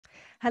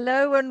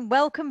Hello and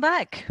welcome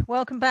back.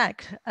 Welcome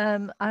back.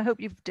 I hope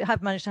you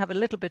have managed to have a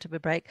little bit of a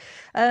break.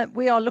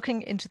 We are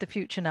looking into the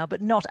future now,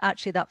 but not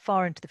actually that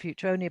far into the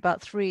future, only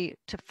about 3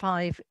 to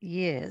 5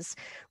 years.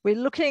 We're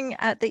looking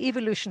at the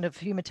evolution of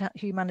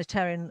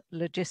humanitarian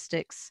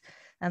logistics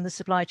and the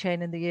supply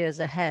chain in the years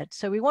ahead.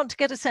 So we want to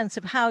get a sense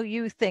of how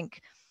you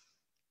think.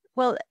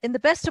 Well, in the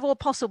best of all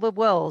possible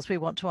worlds, we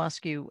want to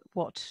ask you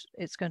what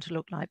it's going to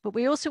look like, but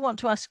we also want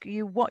to ask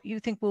you what you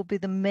think will be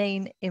the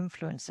main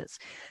influences.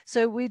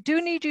 So we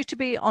do need you to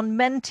be on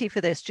Menti for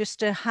this, just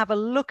to have a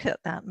look at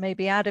that,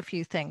 maybe add a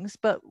few things,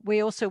 but we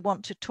also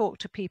want to talk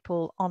to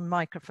people on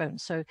microphone.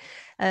 So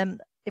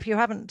if you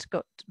haven't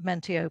got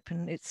Menti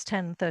open, it's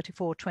 10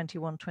 34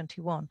 21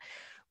 21.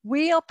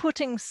 We are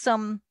putting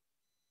some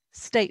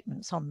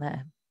statements on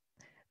there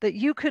that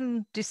you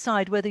can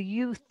decide whether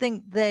you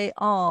think they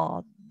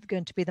are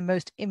going to be the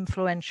most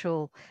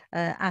influential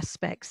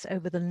aspects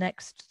over the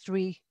next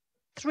three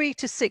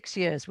to 6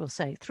 years, we'll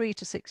say 3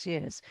 to 6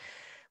 years.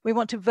 We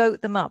want to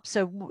vote them up.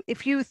 So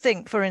if you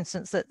think, for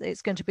instance, that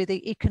it's going to be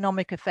the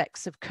economic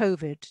effects of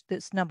COVID,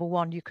 that's number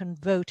one, you can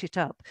vote it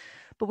up.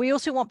 But we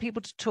also want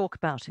people to talk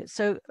about it.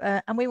 So,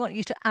 and we want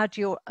you to add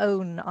your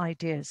own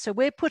ideas. So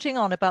we're putting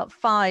on about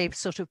 5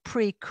 sort of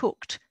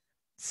pre-cooked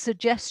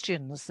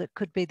suggestions that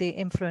could be the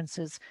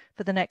influences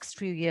for the next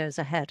few years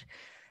ahead.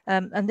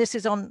 And this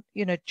is on,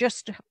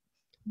 just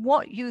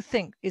what you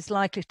think is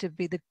likely to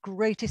be the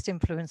greatest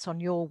influence on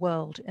your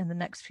world in the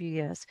next few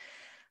years.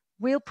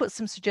 We'll put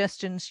some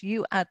suggestions,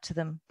 you add to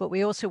them, but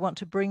we also want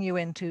to bring you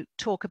in to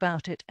talk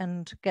about it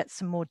and get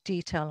some more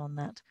detail on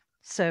that.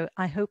 So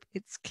I hope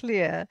it's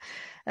clear.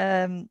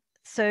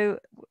 So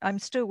I'm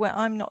still where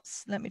I'm not,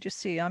 let me just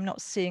see, I'm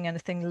not seeing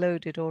anything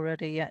loaded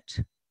already yet.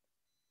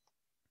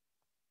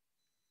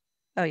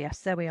 Oh, yes,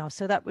 there we are.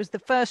 So that was the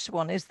first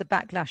one, is the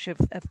backlash of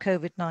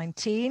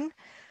COVID-19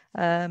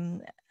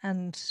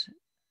 and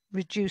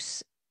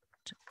reduce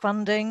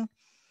funding.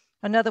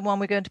 Another one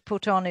we're going to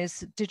put on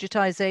is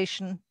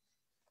digitization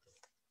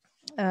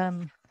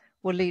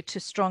will lead to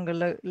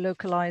stronger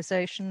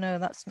localization.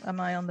 No, am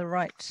I on the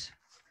right?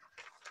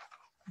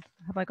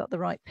 Have I got the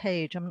right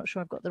page? I'm not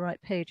sure I've got the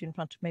right page in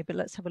front of me, but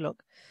let's have a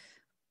look.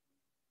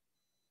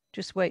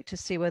 Just wait to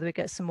see whether we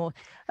get some more.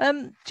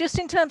 Just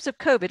in terms of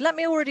COVID,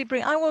 I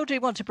already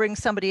want to bring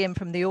somebody in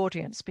from the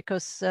audience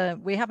because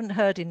we haven't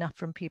heard enough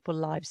from people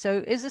live.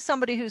 So is there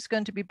somebody who's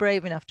going to be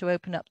brave enough to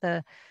open up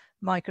their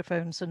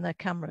microphones and their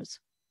cameras?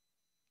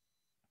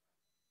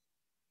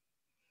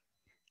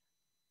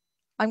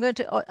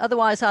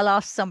 Otherwise I'll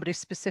ask somebody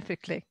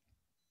specifically.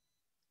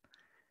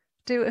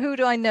 Who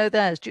do I know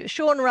there?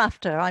 Sean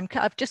Rafter,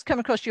 I've just come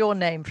across your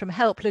name from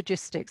Help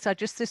Logistics.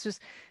 This was,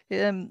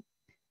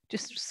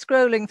 just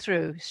scrolling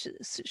through.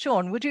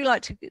 Sean, would you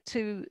like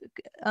to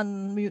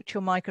unmute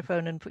your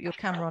microphone and put your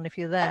camera on if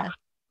you're there?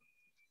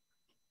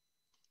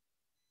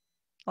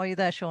 Are you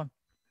there, Sean?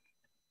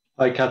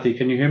 Hi, Kathy.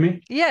 Can you hear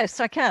me? Yes,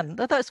 I can.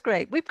 That's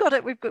great. We've got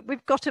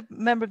a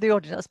member of the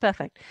audience. That's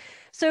perfect.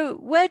 So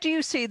where do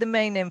you see the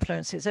main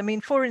influences? I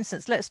mean, for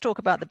instance, let's talk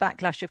about the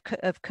backlash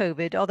of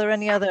COVID. Are there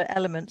any other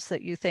elements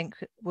that you think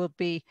will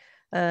be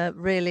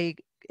really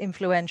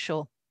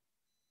influential?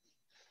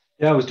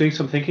 Yeah, I was doing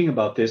some thinking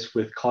about this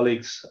with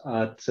colleagues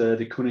at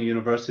the Kuna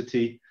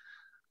University,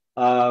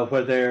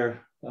 where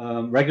they're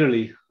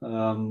regularly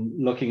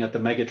looking at the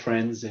mega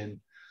trends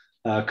in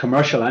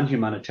commercial and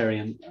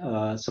humanitarian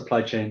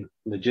supply chain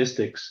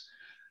logistics.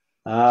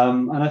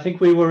 And I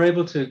think we were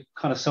able to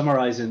kind of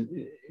summarize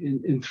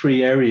in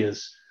 3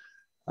 areas.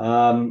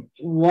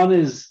 One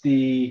is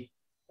the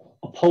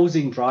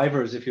opposing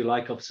drivers, if you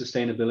like, of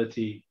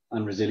sustainability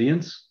and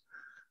resilience.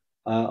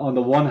 On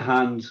the one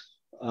hand,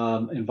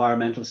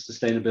 environmental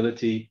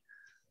sustainability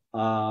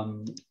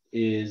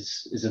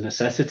is a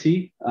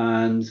necessity,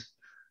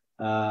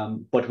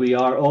 but we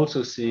are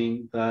also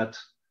seeing that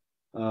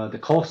the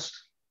cost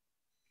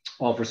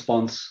of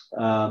response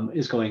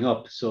is going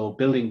up. So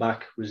building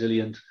back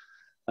resilient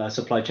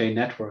supply chain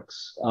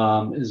networks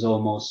is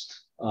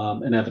almost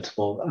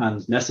inevitable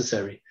and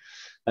necessary.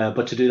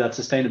 But to do that,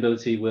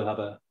 sustainability will have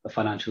a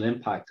financial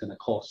impact and a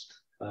cost.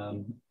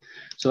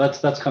 So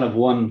that's kind of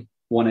one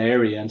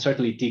area, and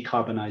certainly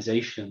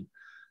decarbonization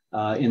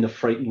in the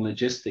freight and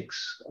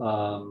logistics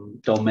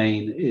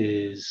domain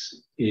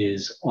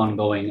is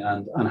ongoing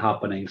and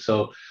happening.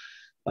 So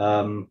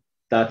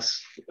that's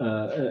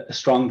a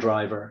strong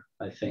driver,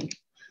 I think.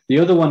 The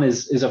other one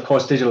is of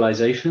course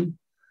digitalization,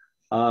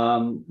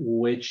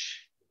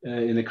 which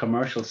in the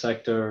commercial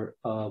sector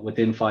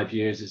within 5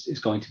 years is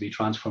going to be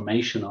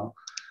transformational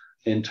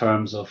in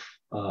terms of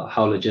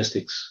how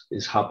logistics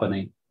is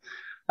happening.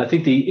 I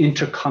think the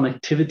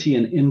interconnectivity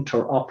and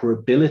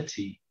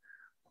interoperability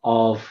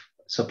of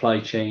supply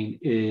chain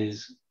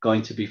is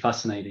going to be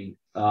fascinating.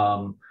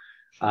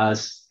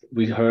 As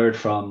we heard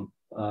from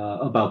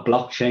about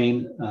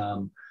blockchain,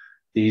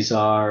 these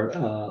are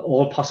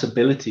all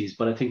possibilities,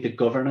 but I think the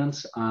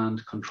governance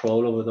and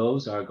control over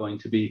those are going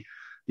to be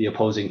the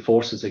opposing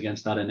forces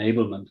against that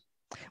enablement.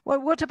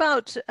 Well, what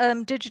about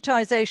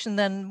digitization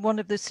then? One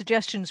of the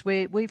suggestions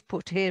we've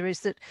put here is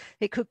that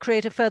it could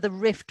create a further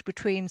rift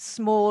between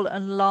small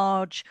and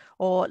large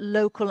or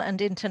local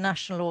and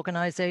international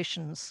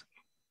organizations.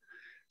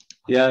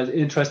 Yeah,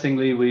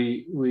 interestingly,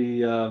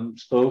 we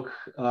spoke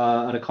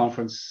at a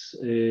conference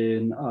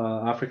in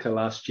Africa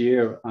last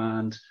year,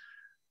 and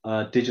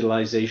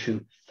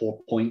digitalization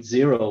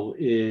 4.0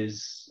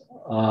 is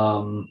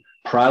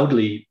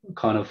proudly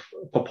kind of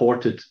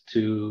purported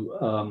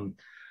to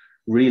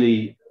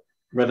really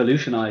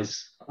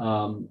revolutionize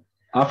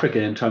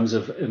Africa in terms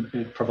of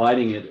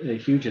providing it a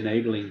huge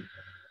enabling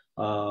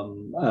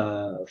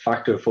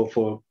factor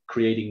for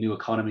creating new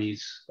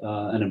economies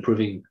and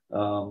improving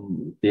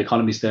the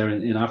economies there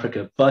in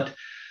Africa. But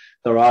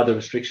there are the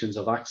restrictions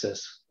of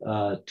access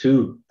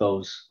to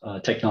those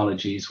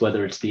technologies,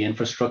 whether it's the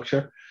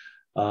infrastructure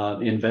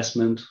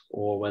investment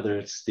or whether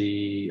it's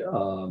the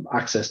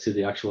access to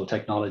the actual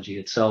technology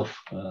itself,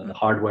 the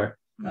hardware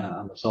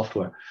and the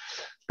software.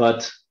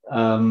 But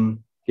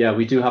yeah,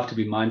 we do have to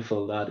be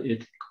mindful that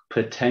it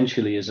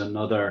potentially is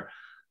another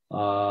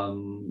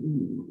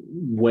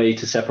way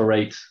to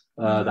separate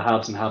the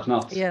haves and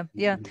have-nots. Yeah,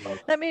 yeah.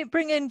 Let me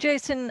bring in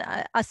Jason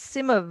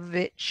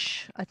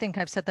Asimovich. I think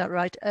I've said that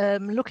right.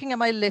 Looking at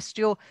my list,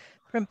 you're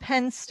from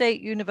Penn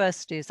State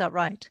University. Is that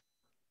right?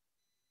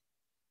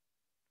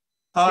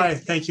 Hi,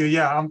 thank you.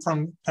 Yeah, I'm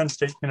from Penn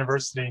State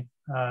University.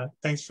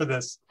 Thanks for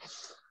this.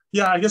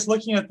 Yeah, I guess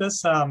looking at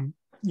this,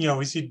 you know,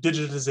 we see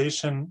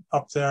digitization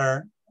up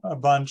there a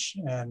bunch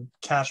and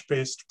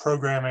cash-based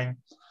programming.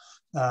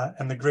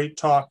 And the great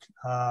talk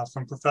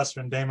from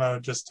Professor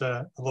Ndemo just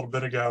a little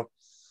bit ago.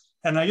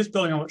 And I guess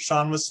building on what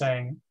Sean was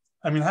saying,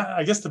 I mean,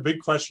 I guess the big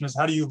question is,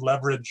 how do you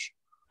leverage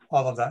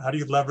all of that? How do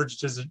you leverage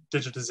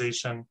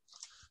digitization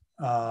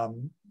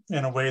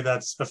in a way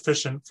that's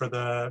efficient for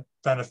the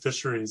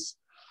beneficiaries?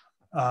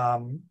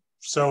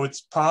 So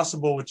it's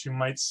possible what you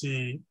might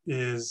see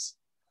is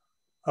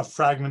a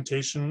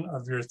fragmentation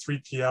of your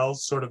 3PLs,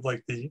 sort of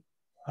like the,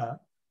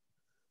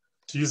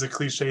 to use a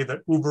cliche,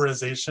 the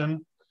Uberization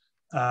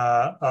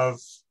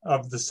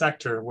of the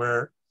sector,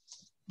 where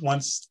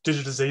once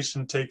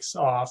digitization takes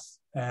off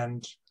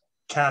and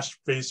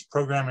cash-based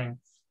programming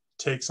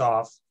takes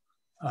off,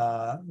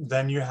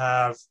 then you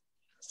have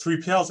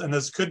 3PLs, and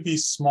those could be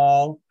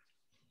small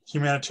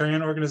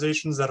humanitarian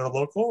organizations that are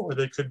local, or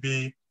they could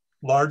be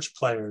large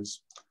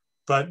players.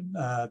 But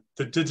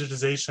the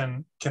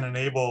digitization can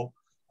enable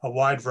a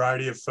wide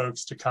variety of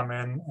folks to come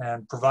in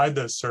and provide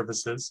those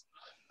services.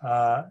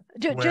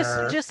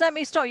 Just let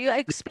me stop you.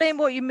 Explain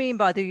what you mean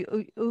by the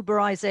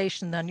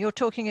Uberization. Then you're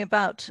talking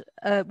about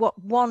what,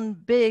 one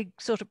big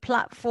sort of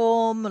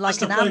platform like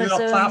just an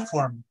Amazon? A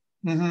platform.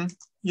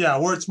 Yeah,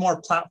 where it's more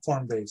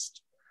platform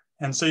based.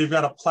 And so you've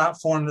got a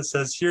platform that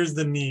says, here's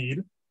the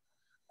need,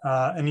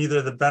 and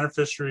either the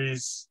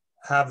beneficiaries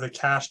have the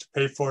cash to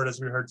pay for it,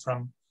 as we heard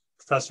from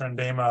Professor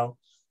Ndemo,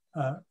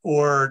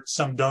 or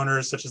some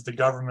donors such as the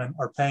government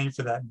are paying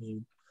for that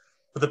need.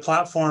 But the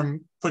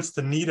platform puts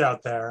the need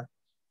out there,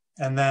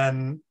 and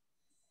then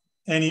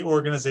any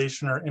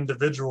organization or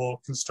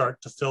individual can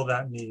start to fill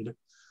that need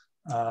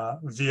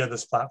via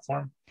this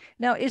platform.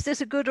 Now, is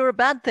this a good or a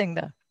bad thing,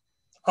 though?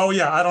 Oh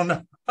yeah, I don't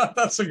know.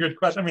 That's a good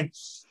question.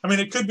 I mean,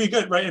 it could be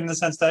good, right? In the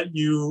sense that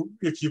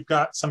if you've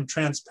got some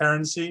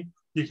transparency,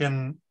 you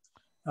can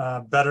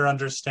better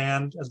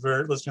understand, as we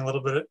were listening a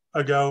little bit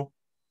ago,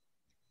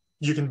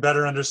 you can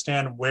better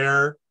understand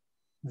where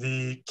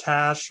the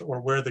cash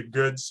or where the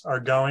goods are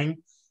going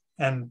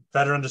and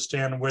better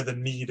understand where the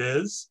need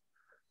is.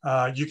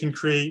 You can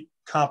create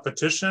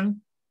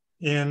competition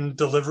in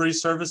delivery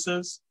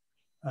services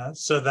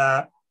so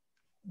that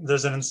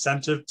there's an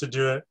incentive to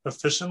do it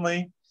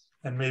efficiently,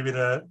 and maybe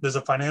there's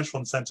a financial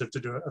incentive to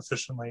do it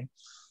efficiently.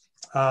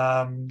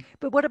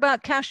 But what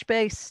about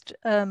cash-based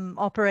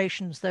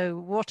operations, though?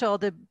 What are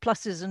the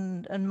pluses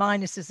and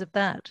minuses of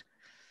that?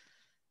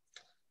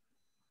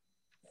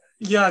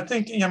 Yeah, I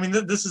think, I mean,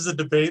 this is a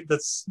debate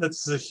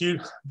that's a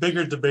huge,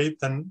 bigger debate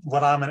than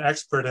what I'm an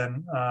expert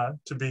in,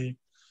 to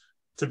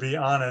be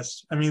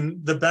honest. I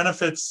mean, the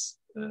benefits,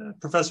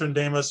 Professor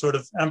Ndemo sort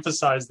of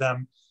emphasized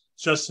them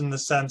just in the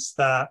sense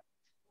that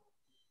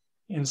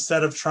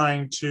instead of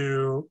trying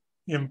to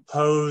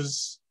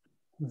impose,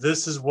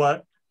 this is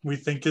what we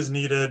think is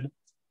needed,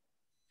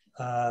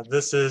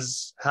 this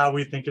is how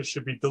we think it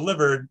should be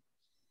delivered.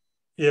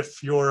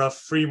 If you're a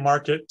free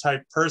market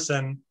type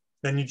person,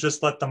 then you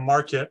just let the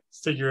market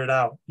figure it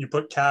out. You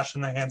put cash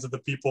in the hands of the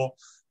people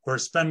who are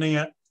spending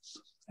it,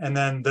 and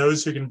then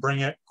those who can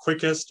bring it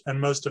quickest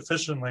and most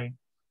efficiently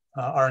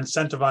are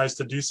incentivized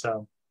to do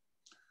so.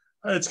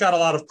 It's got a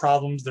lot of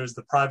problems. There's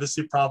the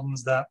privacy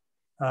problems that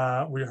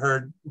we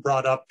heard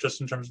brought up just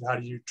in terms of how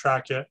do you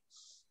track it.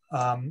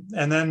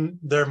 And then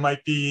there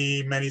might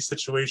be many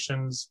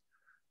situations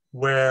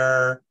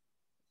where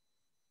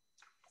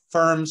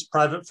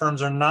private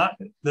firms are not,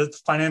 the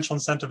financial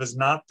incentive is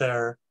not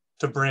there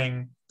to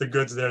bring the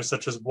goods there,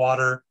 such as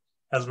water,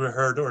 as we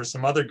heard, or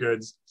some other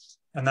goods.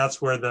 And that's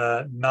where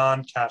the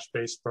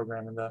non-cash-based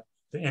program and the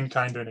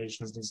in-kind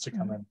donations needs to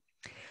come in.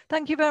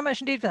 Thank you very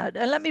much indeed for that.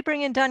 Let me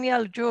bring in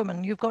Danielle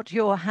Jurman. You've got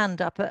your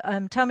hand up.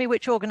 Tell me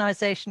which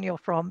organisation you're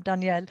from,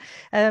 Danielle.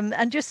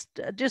 And just,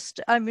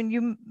 I mean,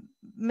 you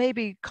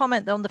maybe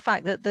comment on the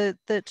fact that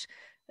that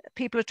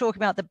people are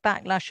talking about the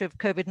backlash of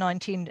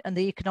COVID-19 and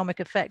the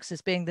economic effects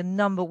as being the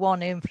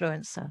 #1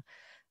 influencer.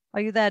 Are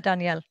you there,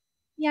 Danielle?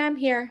 Yeah, I'm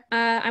here.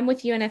 I'm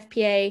with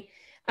UNFPA.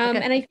 Okay.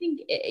 And I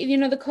think, you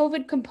know, the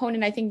COVID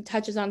component, I think,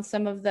 touches on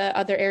some of the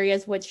other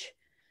areas, which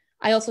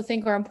I also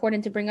think are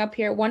important to bring up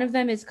here. One of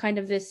them is kind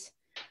of this,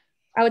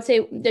 I would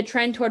say, the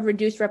trend toward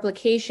reduced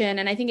replication.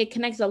 And I think it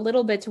connects a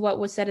little bit to what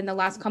was said in the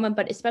last comment,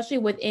 but especially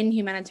within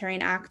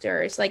humanitarian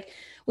actors. Like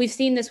we've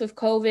seen this with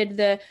COVID,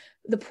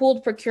 the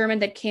pooled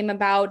procurement that came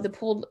about, the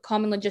pooled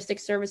common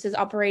logistics services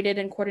operated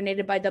and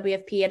coordinated by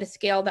WFP at a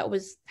scale that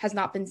has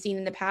not been seen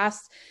in the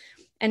past.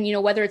 And, you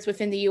know, whether it's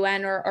within the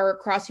UN or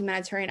across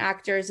humanitarian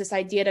actors, this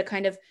idea to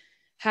kind of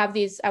have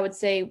these, I would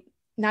say,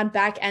 not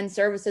back end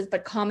services,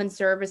 but common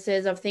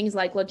services of things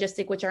like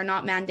logistic, which are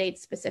not mandate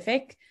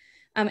specific,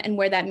 and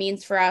where that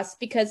means for us.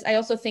 Because I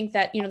also think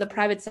that, you know, the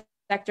private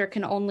sector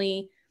can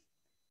only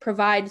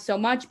provide so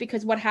much,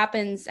 because what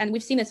happens, and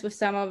we've seen this with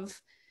some of,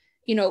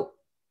 you know,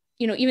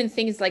 even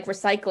things like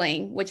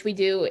recycling, which we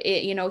do,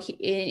 you know,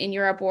 in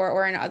Europe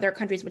or in other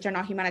countries which are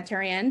not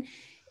humanitarian,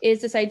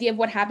 is this idea of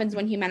what happens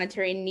when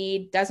humanitarian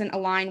need doesn't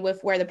align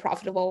with where the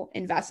profitable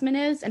investment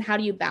is, and how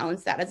do you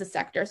balance that as a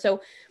sector?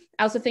 So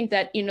I also think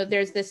that, you know,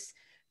 there's this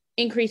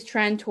increased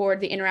trend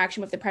toward the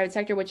interaction with the private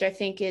sector, which I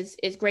think is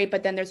great,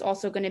 but then there's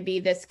also going to be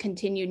this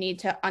continued need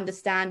to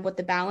understand what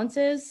the balance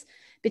is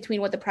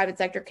between what the private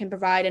sector can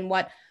provide and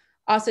what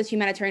us as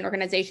humanitarian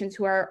organizations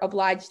who are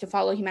obliged to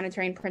follow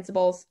humanitarian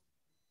principles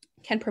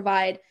can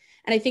provide.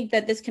 And I think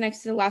that this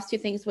connects to the last two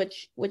things,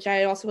 which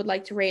I also would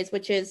like to raise,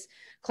 which is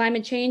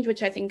climate change,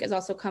 which I think has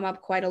also come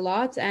up quite a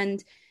lot.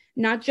 And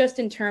not just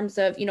in terms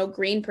of, you know,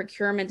 green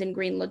procurement and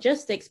green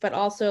logistics, but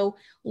also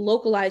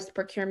localized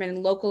procurement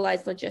and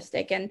localized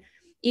logistic. And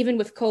even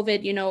with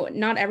COVID, you know,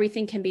 not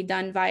everything can be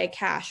done via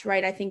cash,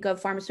 right? I think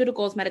of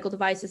pharmaceuticals, medical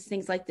devices,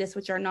 things like this,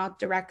 which are not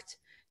direct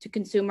to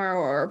consumer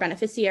or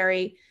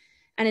beneficiary.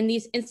 And in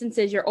these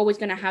instances, you're always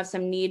going to have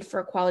some need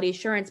for quality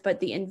assurance, but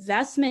the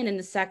investment in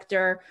the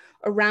sector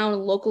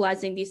around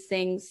localizing these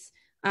things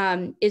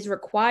is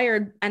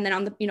required. And then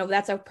on the, you know,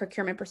 that's a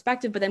procurement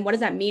perspective, but then what does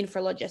that mean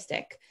for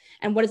logistic?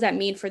 And what does that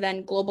mean for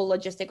then global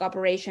logistic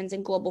operations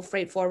and global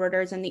freight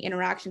forwarders and the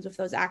interactions with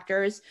those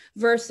actors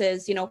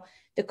versus, you know,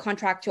 the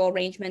contractual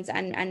arrangements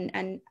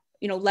and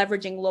you know,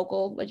 leveraging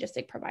local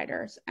logistic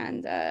providers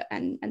and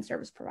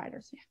service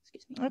providers. Yeah,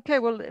 excuse me. Okay,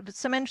 well,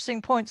 some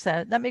interesting points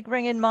there. Let me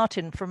bring in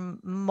Martin from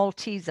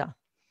Malteser.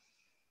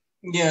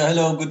 Yeah,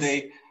 hello, good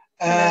day.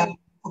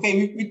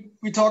 Okay,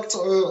 we talked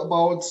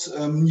about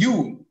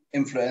new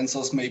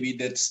influencers, maybe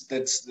that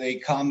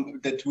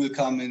will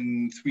come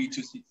in 3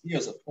 to 6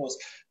 years, of course.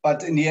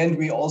 But in the end,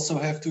 we also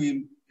have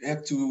to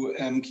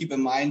keep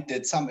in mind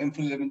that some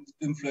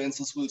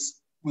influencers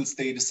will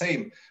stay the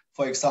same.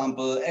 For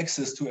example,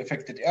 access to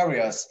affected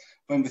areas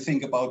when we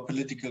think about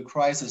political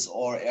crisis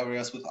or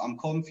areas with armed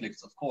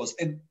conflicts, of course.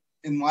 And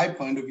in my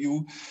point of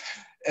view,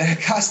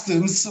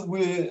 customs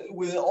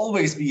will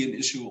always be an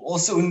issue.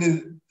 Also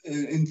in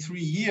 3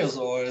 years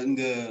or in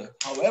the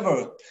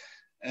however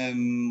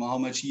how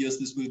much years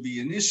this will be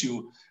an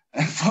issue.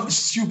 For a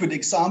stupid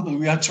example,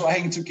 we are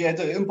trying to get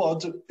an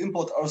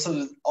import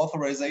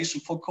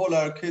authorization for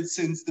cola kits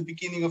since the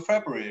beginning of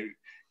February.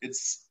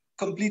 It's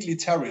completely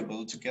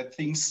terrible to get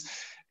things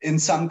in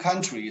some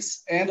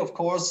countries. And of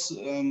course,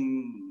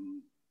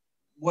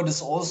 what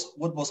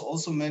was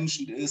also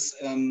mentioned is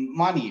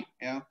money.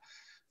 Yeah.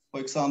 For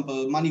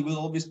example, money will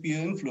always be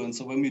an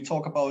influencer. When we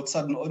talk about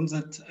sudden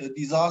onset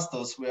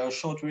disasters where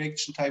short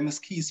reaction time is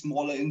key,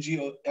 smaller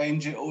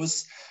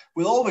NGOs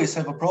will always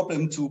have a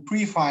problem to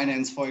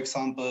pre-finance, for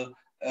example,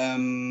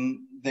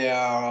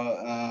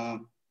 their,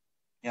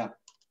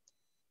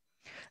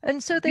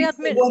 And so they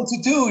admit want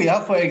to do,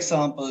 yeah, for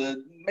example,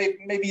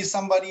 maybe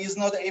somebody is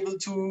not able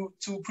to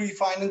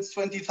pre-finance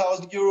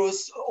 20,000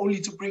 euros only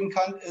to bring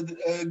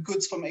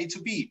goods from A to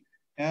B.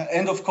 Yeah,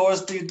 and of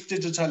course, the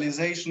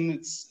digitalization,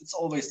 it's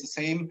always the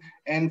same.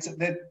 And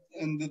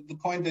the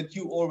point that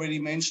you already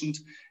mentioned,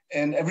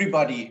 and every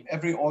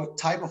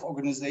type of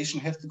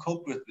organization has to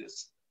cope with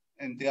this.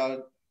 And they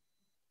are.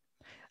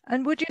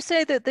 And would you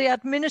say that the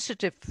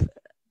administrative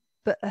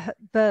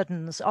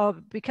burdens are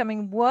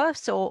becoming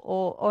worse,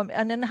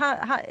 and then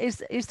how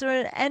is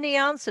there any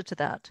answer to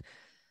that?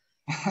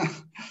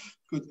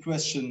 Good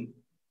question.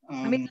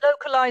 I mean,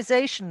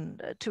 localization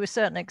to a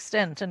certain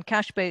extent and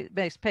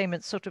cash-based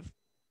payments sort of,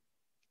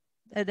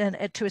 and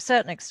to a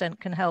certain extent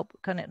can help,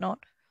 can it not?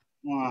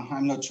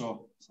 I'm not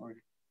sure.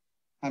 Sorry,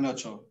 I'm not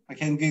sure. I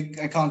can't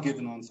give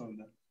an answer on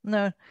that.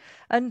 No,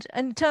 and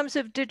in terms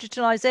of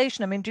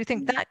digitalization, I mean, do you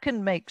think that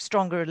can make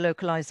stronger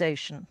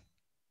localization?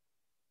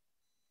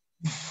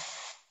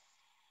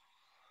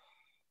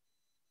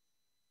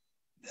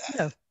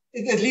 No.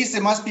 At least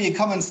there must be a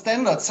common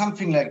standard,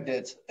 something like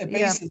that, a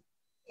basis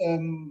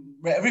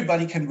where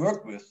everybody can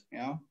work with.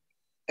 Yeah,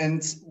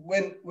 And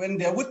when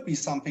there would be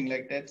something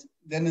like that,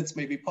 then it's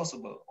maybe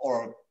possible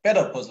or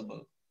better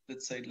possible.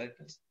 Let's say it like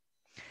this.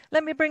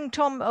 Let me bring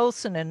Tom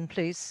Olsen in,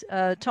 please.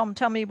 Tom,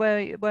 tell me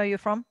where you're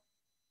from.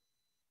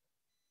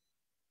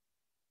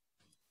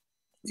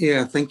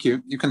 Yeah, thank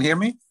you. You can hear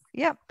me?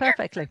 Yeah,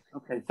 perfectly.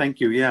 Okay, thank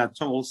you. Yeah,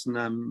 Tom Olsen,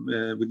 I'm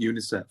with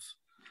UNICEF.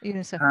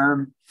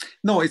 UNICEF.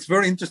 No, it's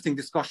very interesting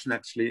discussion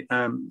actually,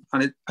 and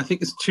I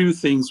think it's two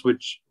things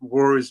which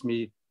worries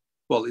me.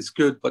 Well, it's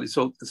good, but it's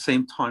all at the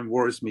same time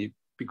worries me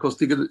because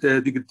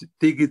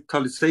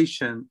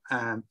digitalization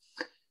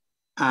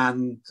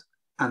and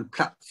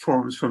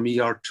platforms for me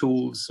are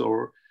tools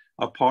or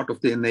are part of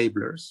the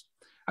enablers.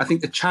 I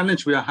think the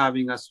challenge we are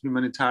having as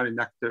humanitarian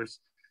actors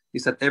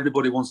is that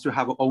everybody wants to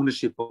have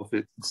ownership of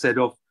it instead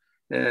of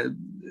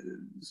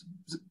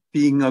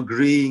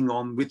agreeing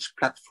on which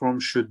platform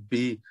should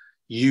be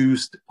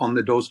used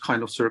under those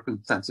kind of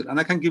circumstances. And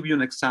I can give you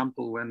an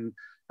example. When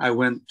I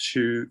went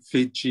to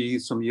Fiji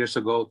some years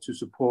ago to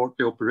support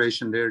the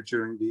operation there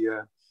during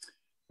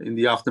in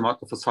the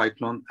aftermath of a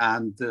cyclone,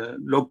 and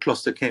Log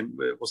Cluster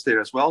was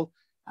there as well,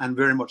 and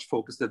very much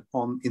focused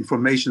on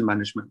information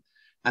management.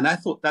 And I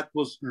thought that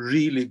was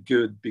really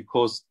good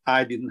because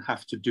I didn't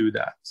have to do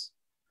that.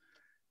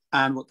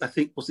 And what I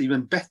think was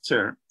even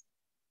better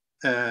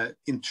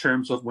in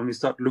terms of when we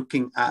start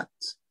looking at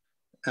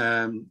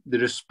the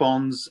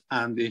response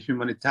and the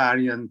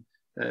humanitarian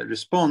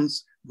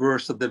response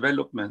versus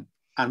development.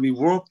 And we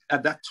worked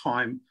at that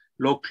time,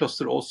 Log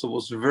Cluster also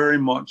was very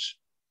much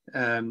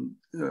and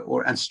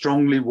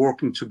strongly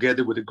working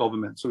together with the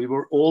government. So we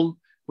were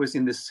always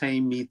in the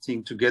same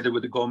meeting together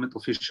with the government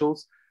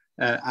officials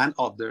and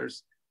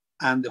others.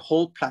 And the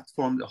whole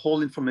platform, the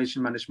whole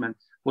information management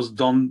was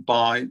done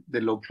by the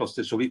Log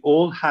Cluster. So we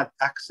all had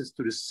access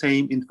to the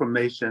same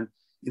information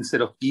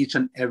instead of each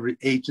and every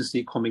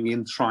agency coming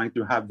in trying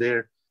to have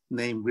their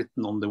name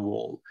written on the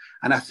wall.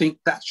 And I think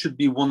that should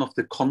be one of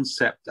the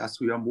concepts as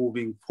we are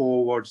moving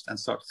forwards and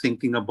start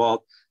thinking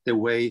about the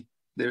way,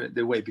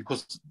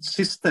 because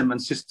system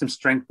and system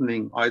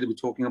strengthening, either we're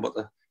talking about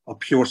a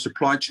pure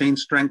supply chain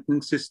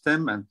strengthening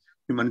system and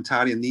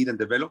humanitarian need and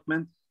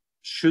development,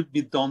 should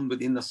be done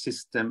within a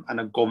system and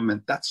a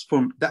government. That's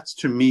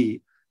to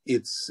me,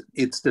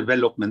 it's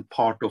development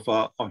part of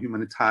a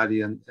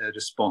humanitarian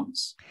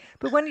response.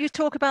 But when you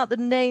talk about the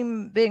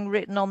name being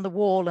written on the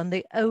wall and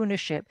the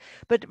ownership,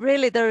 but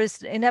really there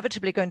is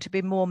inevitably going to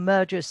be more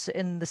mergers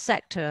in the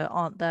sector,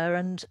 aren't there?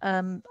 And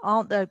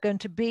aren't there going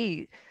to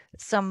be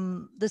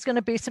there's going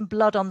to be some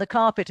blood on the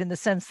carpet in the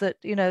sense that,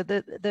 you know,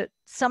 that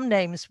some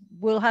names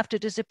will have to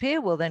disappear,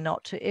 will they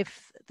not,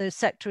 if the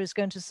sector is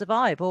going to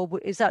survive? Or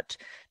is that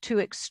too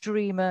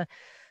extreme a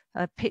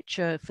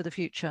picture for the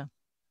future?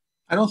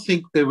 I don't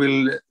think they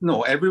will.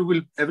 No,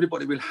 everybody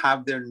will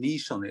have their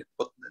niche on it,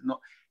 but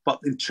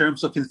in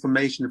terms of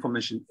information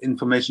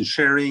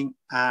sharing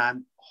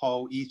and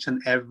how each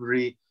and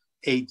every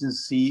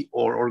agency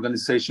or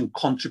organization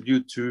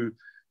contribute to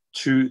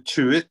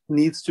it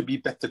needs to be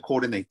better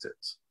coordinated.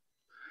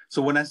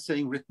 So when I'm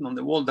saying written on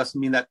the wall, doesn't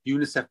mean that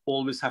UNICEF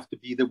always have to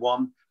be the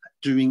one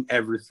doing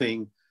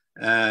everything,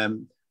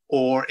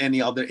 or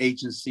any other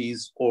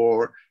agencies,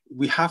 or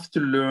we have to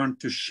learn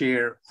to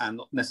share and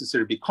not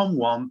necessarily become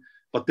one,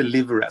 but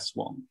deliver as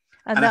one.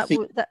 And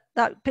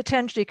that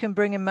potentially can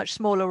bring in much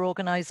smaller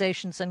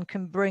organizations and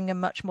can bring a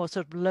much more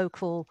sort of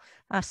local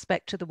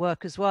aspect to the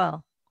work as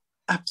well.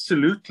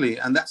 Absolutely.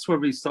 And that's where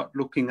we start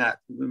looking at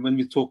when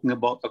we're talking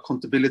about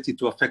accountability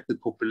to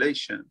affected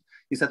population,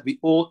 is that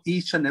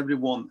each and every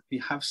one, we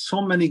have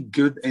so many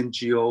good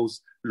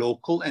NGOs,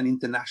 local and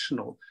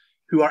international,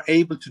 who are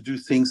able to do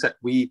things that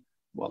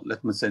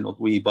let me say not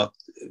we, but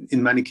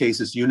in many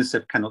cases,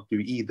 UNICEF cannot do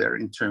either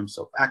in terms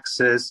of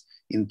access,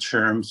 in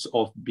terms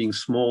of being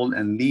small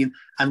and lean.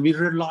 And we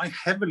rely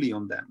heavily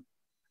on them.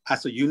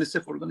 As a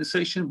UNICEF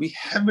organization, we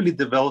heavily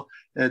develop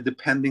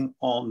depending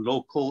on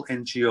local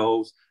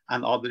NGOs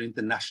and other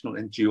international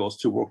NGOs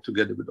to work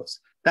together with us.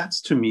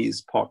 That's, to me,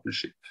 is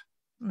partnership.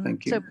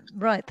 Thank you. So,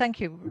 right, thank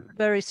you.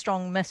 Very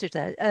strong message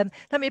there.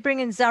 Let me bring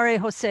in Zare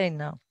Hossein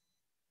now.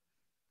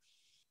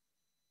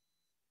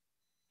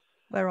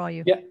 Where are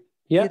you?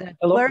 Yeah.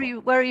 Hello.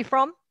 Where are you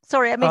from?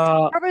 Sorry, I mean,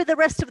 probably the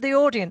rest of the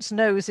audience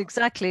knows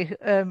exactly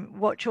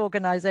which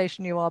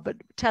organization you are, but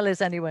tell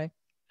us anyway.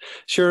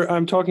 Sure,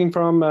 I'm talking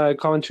from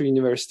Coventry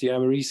University.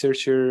 I'm a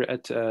researcher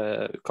at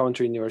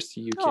Coventry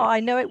University, UK. Oh, I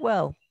know it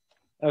well.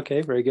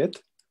 Okay, very good.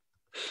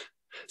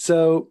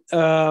 So,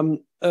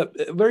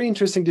 very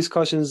interesting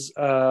discussions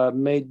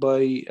made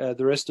by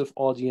the rest of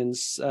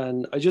audience,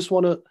 and I just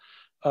want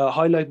to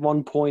highlight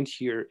one point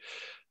here.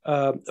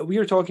 We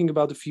are talking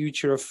about the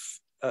future of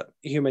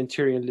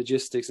humanitarian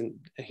logistics and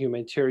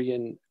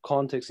humanitarian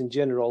context in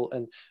general,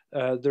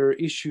 and there are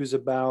issues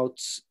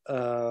about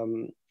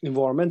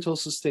environmental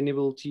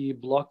sustainability,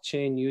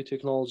 blockchain, new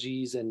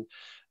technologies, and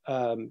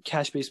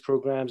cash-based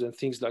programs and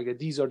things like that.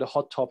 These are the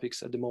hot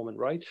topics at the moment,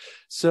 right?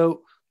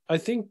 So I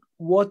think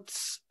what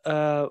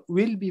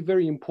will be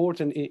very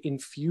important in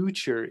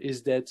future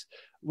is that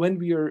when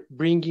we are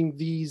bringing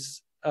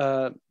these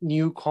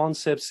new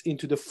concepts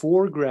into the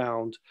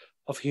foreground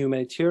of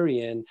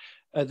humanitarian,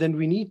 then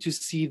we need to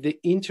see the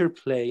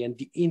interplay and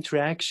the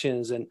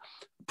interactions and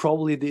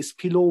probably the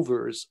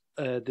spillovers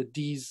that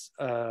these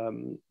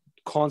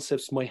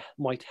concepts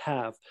might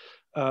have.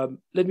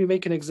 Let me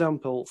make an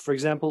example. For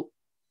example,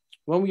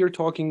 when we are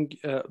talking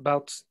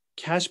about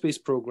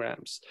cash-based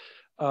programs,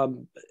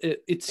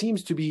 it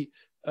seems to be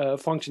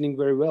functioning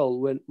very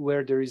well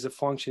where there is a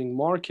functioning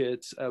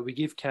market. We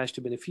give cash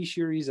to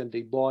beneficiaries and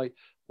they buy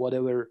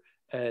whatever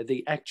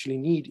they actually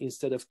need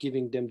instead of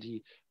giving them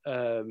the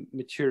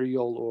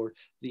material or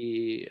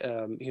the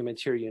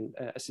humanitarian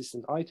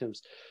assistant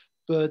items.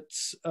 But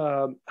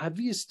have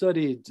we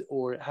studied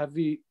or have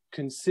we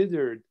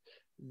considered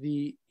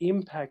the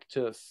impact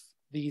of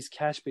these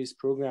cash-based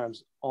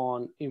programs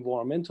on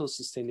environmental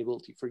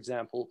sustainability, for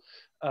example,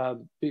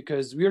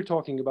 because we're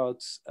talking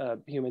about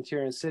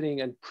humanitarian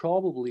setting and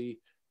probably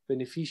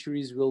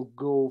beneficiaries will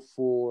go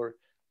for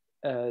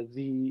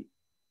the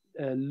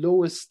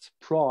lowest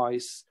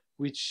price,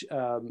 which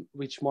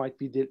might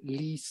be the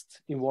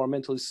least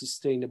environmentally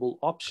sustainable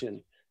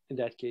option in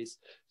that case.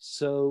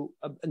 So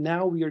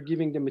now we are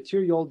giving the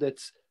material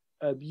that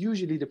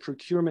usually the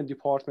procurement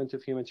department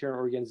of humanitarian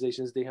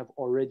organizations, they have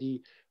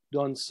already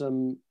done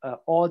some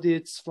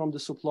audits from the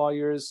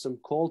suppliers, some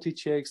quality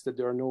checks that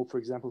there are no, for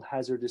example,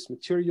 hazardous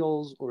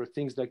materials or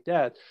things like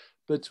that.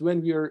 But when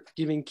we are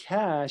giving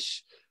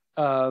cash,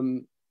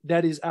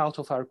 that is out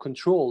of our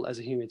control as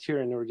a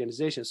humanitarian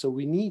organization. So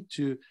we need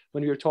to,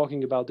 when we are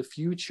talking about the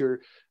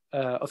future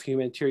of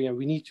humanitarian,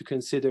 we need to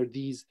consider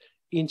these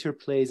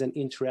interplays and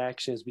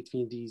interactions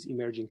between these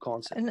emerging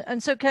concepts.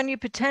 And so can you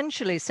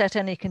potentially set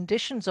any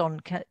conditions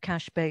on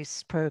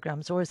cash-based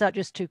programs, or is that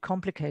just too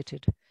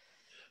complicated?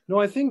 No,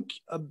 I think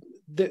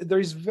there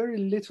is very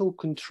little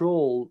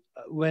control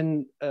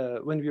when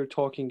we are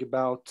talking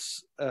about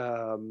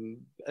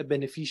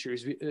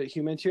beneficiaries.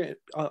 Humanitarian,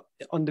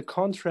 on the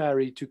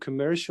contrary to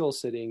commercial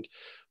setting,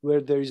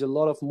 where there is a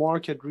lot of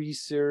market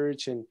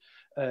research and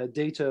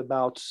data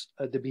about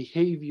the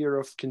behavior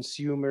of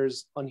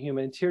consumers, on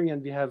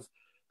humanitarian, we have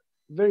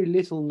very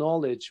little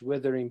knowledge,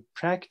 whether in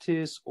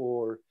practice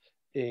or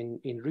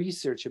in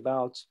research,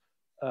 about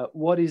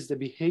what is the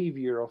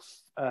behavior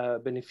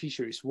of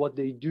beneficiaries, what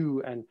they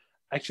do, and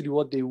actually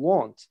what they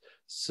want.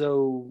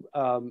 So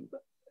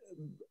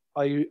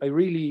I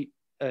really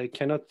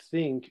cannot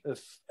think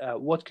of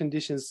what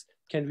conditions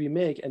can we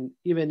make, and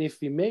even if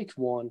we make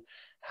one,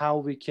 how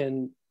we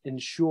can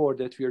ensure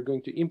that we are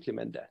going to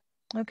implement that.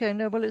 Okay,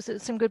 no, well, it's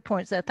some good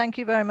points there. Thank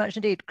you very much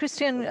indeed.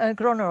 Christian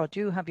Gronerud,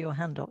 you have your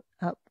hand up.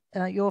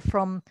 You're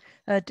from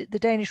the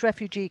Danish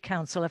Refugee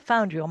Council. I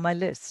found you on my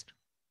list.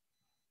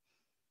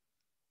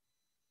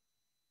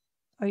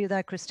 Are you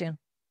there, Christian?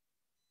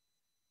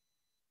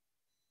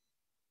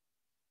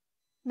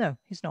 No,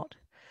 he's not.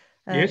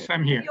 Yes,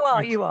 I'm here.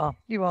 You are.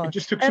 It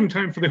just took some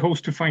time for the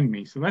host to find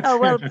me, so that's. Oh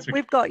well, that's okay.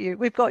 We've got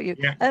you.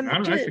 Yeah,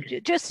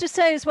 okay. Just to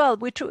say as well,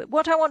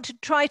 what I want to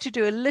try to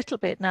do a little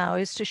bit now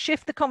is to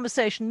shift the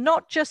conversation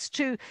not just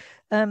to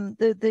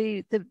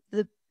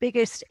the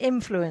biggest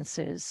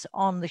influences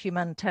on the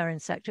humanitarian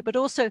sector, but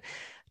also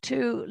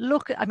to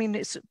look. I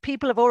mean,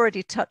 people have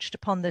already touched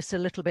upon this a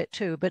little bit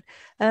too, but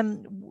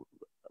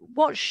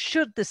what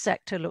should the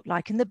sector look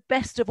like in the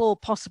best of all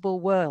possible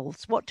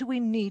worlds? What do we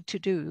need to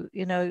do?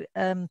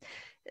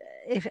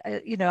 If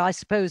I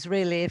suppose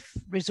really if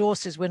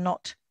resources were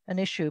not an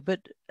issue,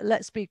 but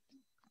let's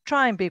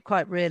try and be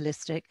quite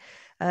realistic.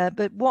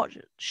 But what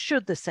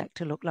should the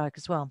sector look like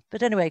as well?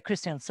 But anyway,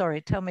 Christian, sorry,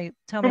 tell me.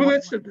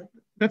 Well,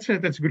 that's a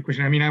good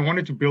question. I mean, I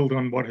wanted to build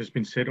on what has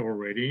been said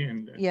already,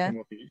 and some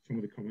of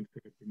the comments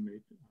that have been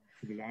made.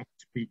 For the last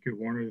speaker,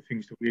 one of the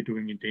things that we're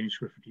doing in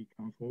Danish Refugee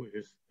Council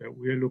is that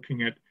we're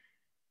looking at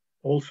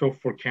also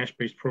for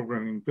cash-based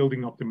programming,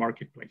 building up the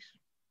marketplace,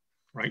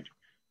 right?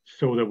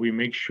 So that we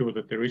make sure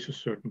that there is a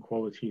certain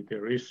quality,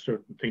 there is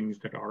certain things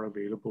that are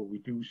available. We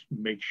do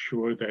make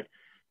sure that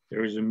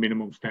there is a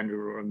minimum standard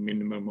or a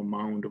minimum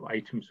amount of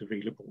items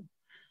available.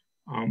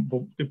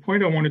 But the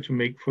point I wanted to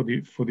make for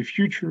the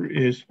future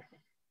is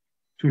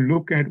to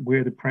look at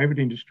where the private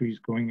industry is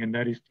going, and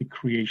that is the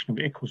creation of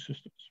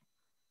ecosystems.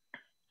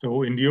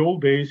 So in the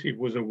old days, it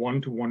was a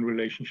one-to-one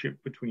relationship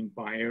between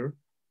buyer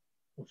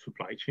or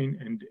supply chain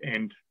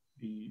and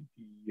the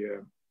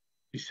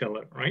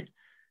seller, right?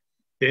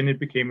 Then it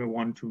became a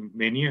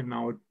one-to-many, and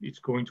now it's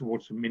going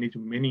towards a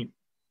many-to-many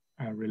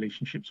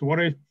relationship. So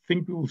what I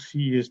think we will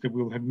see is that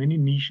we'll have many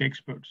niche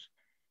experts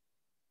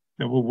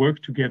that will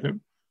work together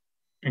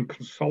and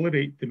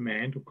consolidate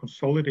demand or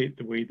consolidate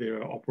the way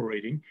they're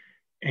operating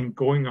and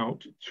going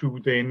out to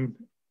then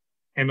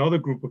another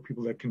group of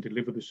people that can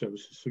deliver the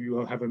services. So you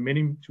will have a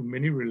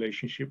many-to-many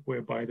relationship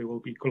whereby there will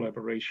be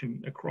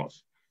collaboration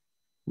across.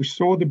 We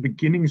saw the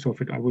beginnings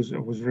of it. I was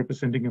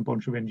representing a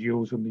bunch of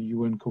NGOs on the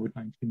UN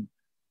COVID-19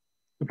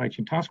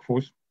 task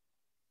force,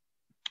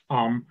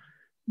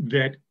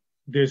 that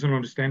there's an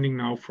understanding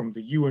now from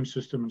the UN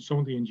system and some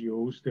of the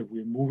NGOs that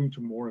we're moving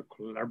to more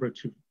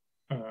collaborative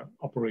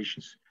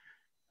operations.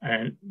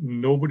 And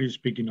nobody is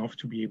big enough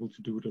to be able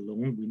to do it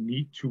alone. We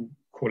need to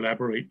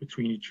collaborate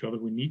between each other.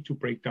 We need to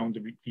break down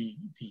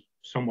the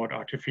somewhat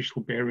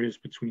artificial barriers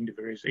between the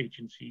various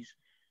agencies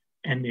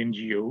and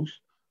NGOs.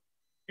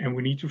 And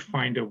we need to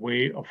find a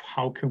way of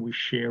how can we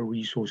share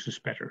resources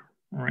better,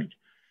 all right?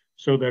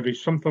 So that if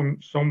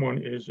someone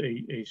is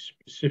a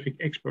specific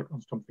expert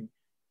on something,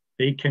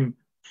 they can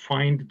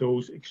find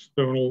those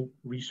external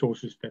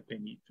resources that they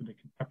need. So they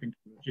can tap into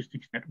the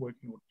logistics network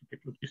in order to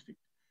get logistics.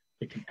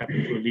 They can tap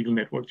into a legal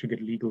network to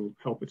get legal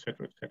help, et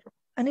cetera, et cetera.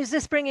 And is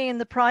this bringing in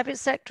the private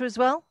sector as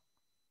well?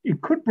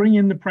 It could bring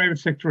in the private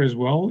sector as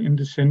well, in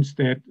the sense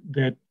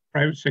that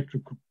private sector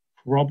could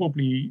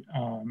probably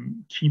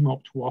team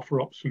up to offer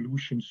up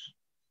solutions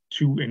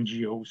to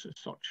NGOs as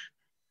such,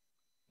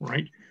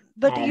 right?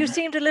 But you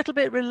seemed a little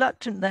bit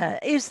reluctant there.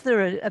 Is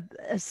there a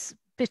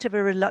bit of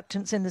a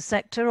reluctance in the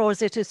sector, or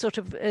is it a sort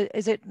of,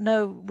 is it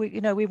no,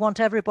 we want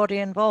everybody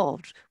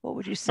involved? What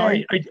would you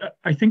say?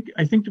 I think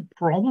the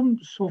problem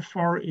so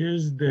far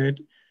is that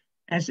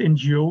as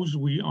NGOs,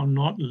 we are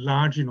not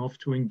large enough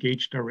to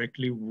engage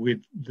directly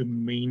with the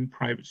main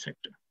private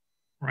sector,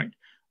 right?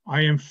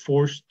 I am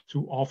forced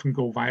to often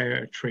go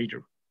via a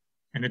trader,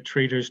 and a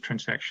trader is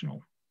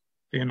transactional.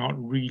 They're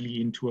not really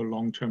into a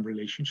long-term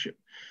relationship.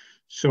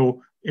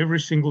 So every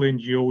single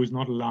NGO is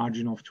not large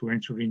enough to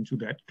enter into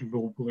that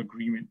global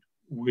agreement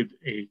with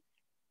a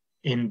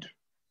end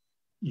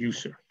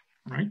user,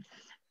 right?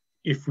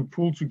 If we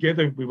pull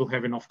together, we will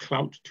have enough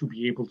clout to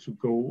be able to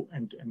go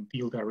and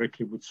deal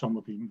directly with some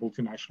of the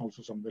multinationals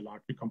or some of the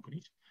larger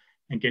companies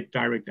and get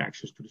direct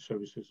access to the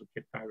services or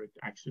get direct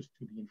access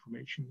to the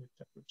information, et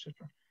cetera, et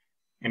cetera.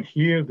 And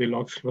here the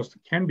Lux cluster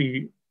can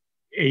be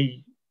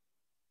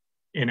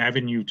an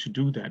avenue to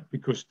do that,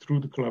 because through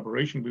the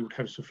collaboration, we would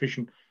have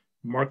sufficient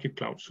market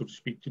clout, so to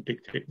speak, to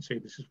dictate and say,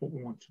 this is what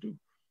we want to do.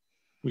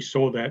 We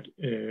saw that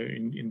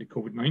in the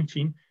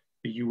COVID-19,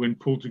 the UN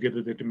pulled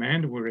together the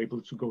demand, and we're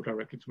able to go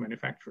directly to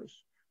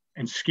manufacturers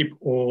and skip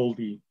all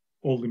the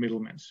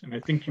middlemen. And I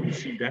think you will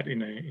see that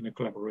in a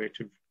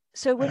collaborative.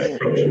 So when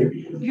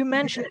you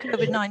mentioned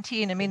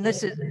COVID-19, I mean,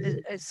 this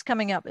is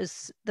coming up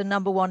as the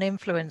 #1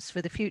 influence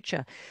for the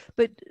future,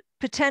 but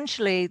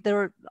potentially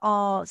there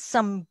are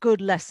some good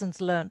lessons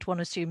learnt,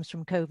 one assumes,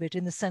 from COVID,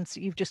 in the sense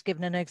that you've just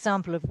given an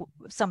example of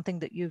something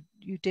that you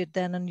did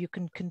then and you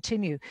can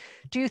continue.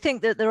 Do you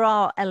think that there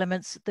are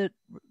elements that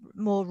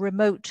more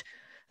remote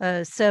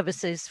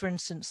services, for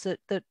instance,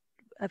 that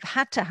have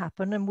had to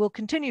happen and will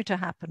continue to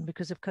happen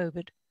because of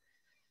COVID?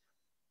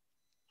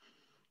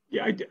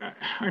 Yeah,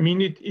 I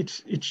mean,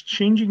 it's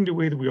changing the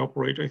way that we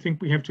operate. I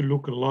think we have to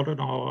look a lot at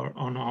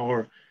on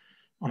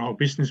our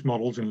business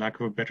models, in lack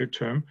of a better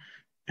term,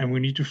 and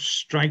we need to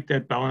strike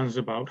that balance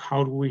about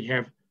how do we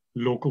have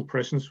local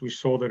presence. We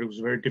saw that it was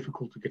very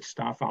difficult to get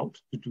staff out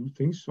to do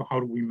things. So how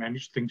do we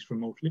manage things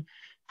remotely?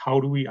 How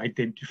do we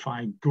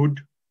identify good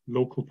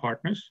local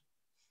partners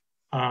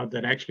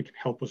that actually can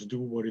help us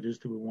do what it is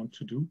that we want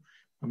to do?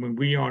 I mean,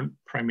 we aren't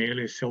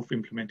primarily a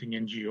self-implementing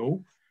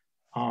NGO.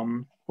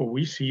 But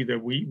we see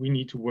that we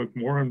need to work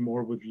more and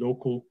more with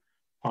local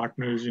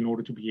partners in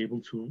order to be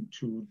able to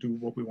do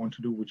what we want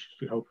to do, which is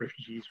to help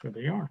refugees where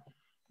they are.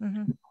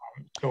 Mm-hmm.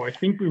 So I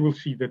think we will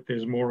see that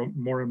there's more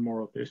and more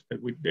of this, that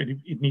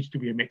it needs to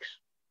be a mix.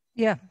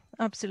 Yeah,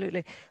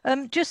 absolutely.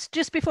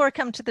 Just before I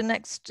come to the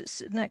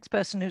next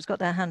person who's got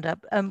their hand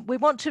up, we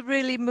want to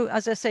really move,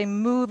 as I say,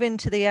 move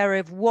into the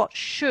area of what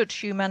should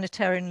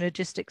humanitarian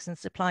logistics and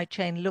supply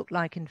chain look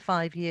like in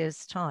 5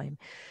 years' time.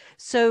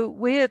 So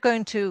we're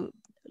going to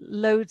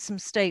load some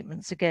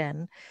statements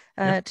again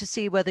to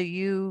see whether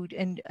you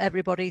and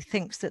everybody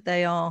thinks that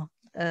they are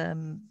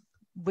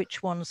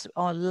which ones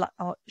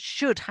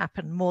should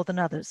happen more than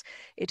others.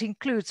 It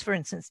includes, for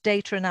instance,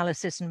 data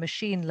analysis and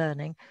machine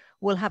learning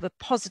will have a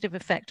positive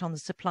effect on the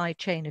supply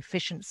chain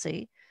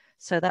efficiency.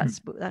 So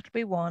that'll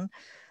be one.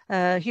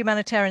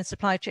 Humanitarian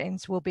supply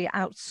chains will be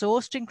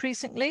outsourced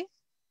increasingly.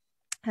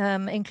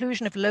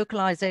 Inclusion of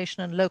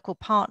localization and local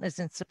partners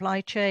in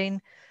supply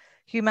chain.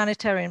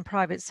 Humanitarian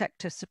private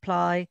sector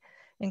supply,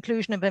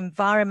 inclusion of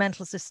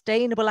environmental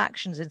sustainable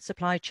actions in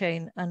supply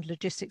chain and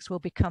logistics will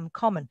become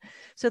common.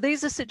 So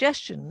these are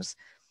suggestions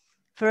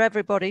for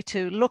everybody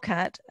to look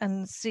at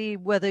and see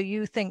whether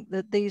you think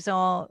that these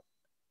are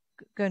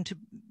going to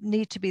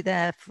need to be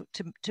there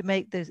to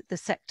make the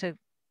sector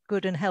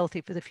good and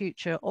healthy for the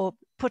future, or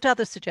put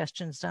other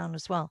suggestions down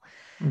as well.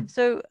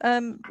 So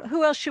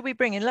who else should we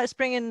bring in? Let's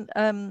bring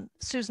in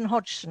Susan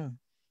Hodgson.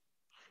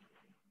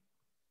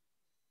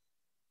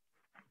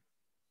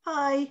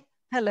 Hi.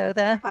 Hello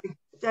there.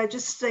 Hi.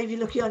 Just save you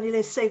looking on your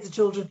list, save the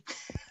children.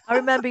 I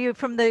remember you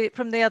from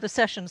the other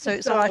session, so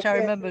it's all right, I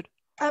remembered.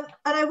 And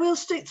I will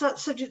stick to that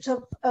subject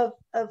of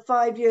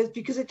 5 years,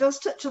 because it does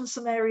touch on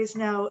some areas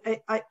now.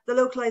 The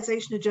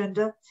localization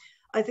agenda,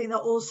 I think that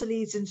also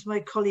leads into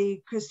my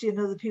colleague Christy and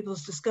other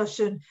people's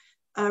discussion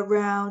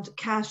around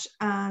cash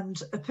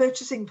and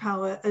purchasing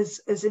power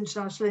as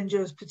international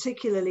NGOs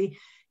particularly.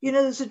 You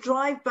know, there's a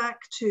drive back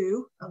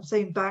to, I'm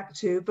saying back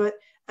to, but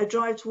a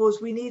drive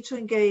towards we need to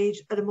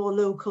engage at a more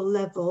local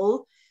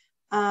level.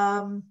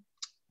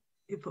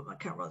 You put my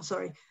camera on,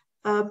 sorry.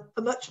 a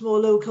much more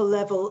local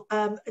level,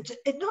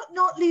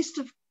 not least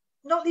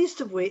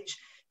of which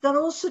that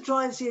also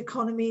drives the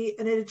economy,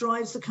 and it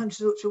drives the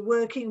countries which are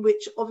working,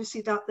 which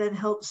obviously that then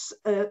helps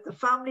the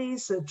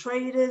families, the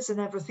traders, and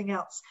everything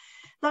else.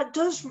 That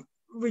does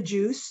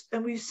reduce,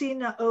 and we've seen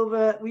that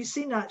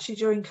actually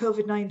during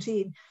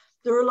COVID-19,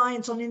 the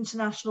reliance on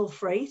international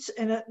freight,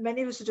 and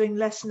many of us are doing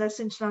less and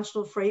less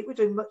international freight. We're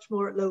doing much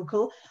more at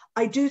local.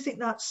 I do think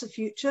that's the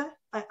future.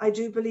 I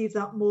do believe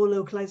that more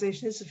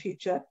localization is the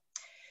future.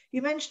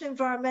 You mentioned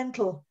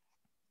environmental.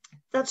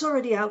 That's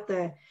already out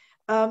there.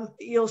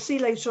 You'll see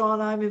later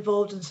on, I'm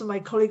involved and some of my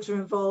colleagues are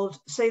involved.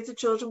 Save the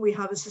Children, we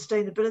have a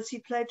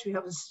sustainability pledge, we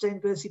have a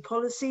sustainability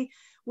policy.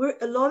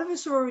 A lot of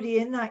us are already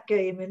in that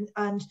game,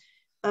 and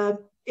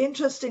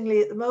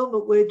interestingly, at the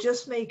moment, we're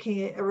just making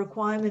it a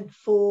requirement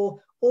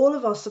for all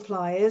of our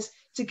suppliers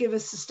to give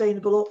us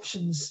sustainable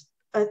options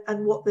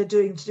and what they're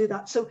doing to do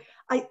that. So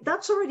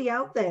that's already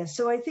out there.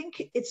 So I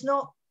think it's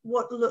not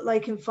what it'll look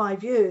like in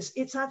 5 years.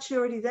 It's actually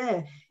already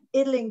there.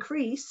 It'll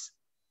increase,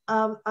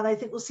 and I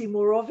think we'll see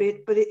more of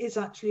it, but it is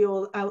actually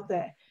all out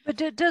there. But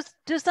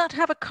does that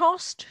have a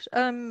cost,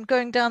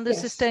 going down the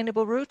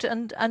sustainable route?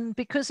 And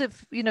because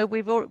of, we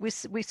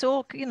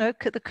saw,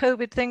 the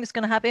COVID thing is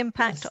going to have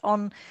impact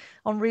on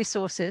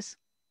resources.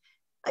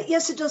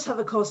 Yes, it does have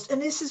a cost.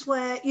 And this is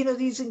where,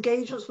 these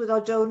engagements with our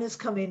donors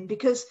come in,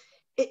 because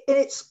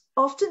it's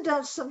often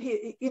down to some,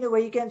 where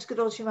you get into good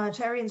old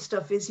humanitarian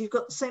stuff is you've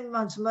got the same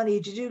amount of money.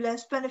 Do you do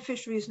less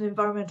beneficiaries and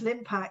environmental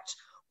impact,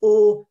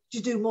 or do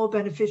you do more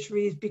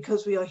beneficiaries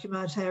because we are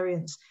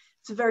humanitarians?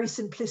 It's a very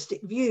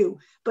simplistic view,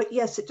 but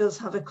yes, it does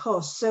have a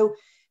cost. So,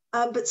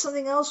 but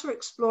something else we're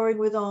exploring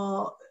with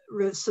our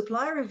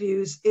supplier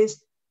reviews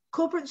is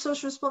corporate and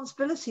social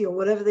responsibility, or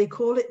whatever they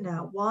call it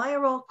now. Why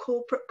are our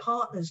corporate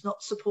partners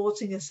not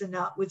supporting us in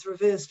that with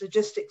reverse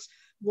logistics?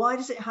 Why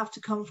does it have to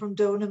come from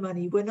donor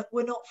money? We're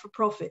not for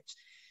profit.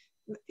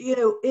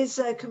 Is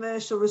there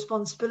commercial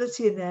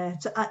responsibility in there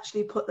to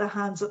actually put their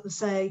hands up and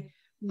say,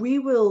 we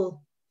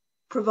will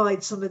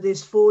provide some of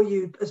this for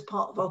you as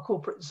part of our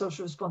corporate and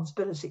social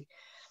responsibility?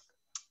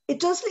 It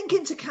does link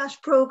into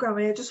cash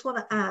programming. I just want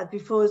to add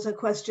before there's a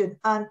question.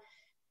 And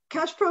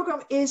cash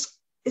program is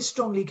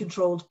strongly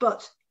controlled,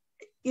 but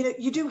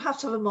you do have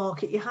to have a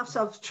market. You have to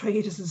have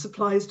traders and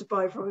suppliers to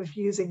buy from if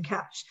you're using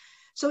cash.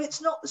 So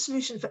it's not the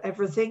solution for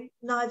everything.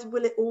 Neither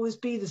will it always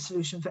be the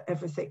solution for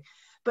everything.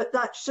 But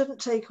that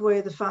shouldn't take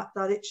away the fact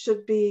that it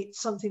should be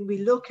something we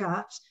look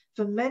at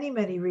for many,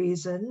 many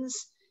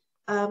reasons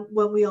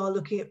when we are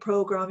looking at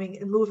programming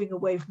and moving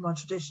away from our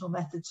traditional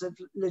methods of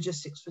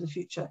logistics for the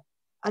future.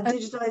 And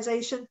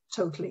digitalization,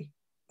 totally.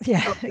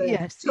 Yeah,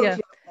 yes,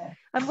 totally. Yeah.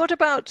 And what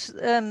about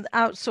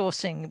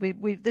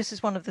outsourcing? This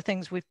is one of the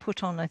things we've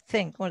put on, I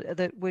think,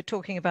 that we're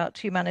talking about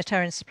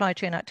humanitarian supply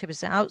chain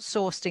activities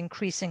outsourced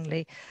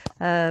increasingly.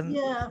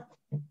 Yeah.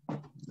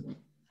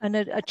 And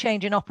a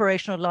change in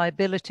operational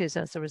liabilities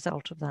as a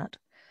result of that.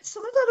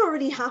 Some of that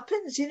already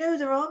happens.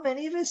 There are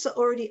many of us that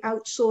already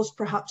outsource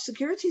perhaps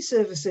security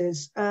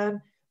services.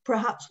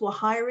 Perhaps we're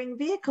hiring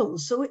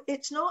vehicles. So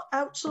it's not,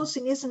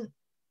 outsourcing isn't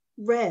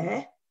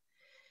rare.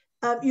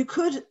 You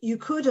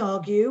could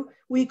argue,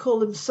 we call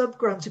them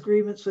sub-grant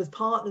agreements with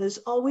partners.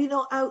 Are we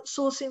not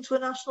outsourcing to a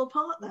national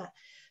partner?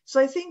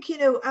 So I think,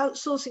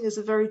 outsourcing is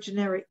a very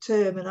generic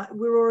term, and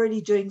we're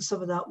already doing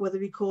some of that, whether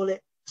we call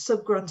it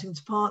sub-granting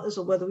to partners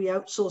or whether we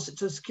outsource it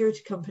to a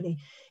security company.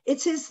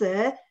 It is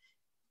there.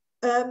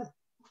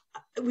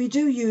 We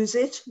do use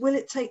it. Will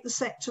it take the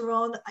sector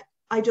on?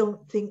 I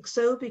don't think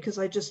so, because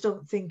I just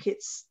don't think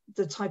it's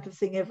the type of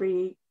thing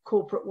every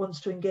corporate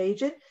wants to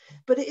engage in,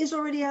 but it is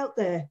already out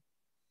there.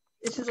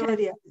 It is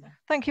already out there.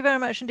 Thank you very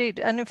much indeed.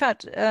 And in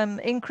fact,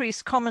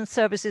 increased common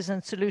services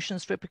and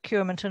solutions for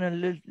procurement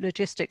and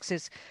logistics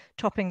is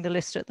topping the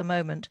list at the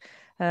moment,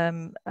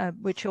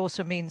 which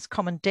also means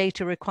common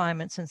data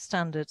requirements and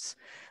standards.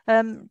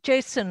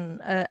 Jason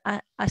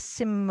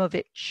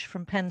Asimovich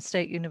from Penn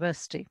State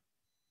University.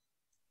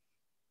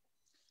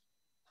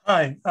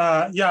 Hi.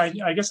 Yeah,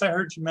 I guess I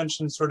heard you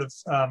mention sort of,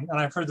 and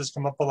I've heard this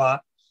come up a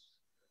lot,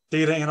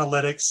 data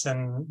analytics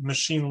and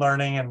machine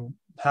learning and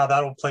how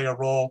that will play a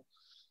role.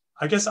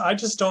 I guess I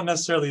just don't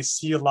necessarily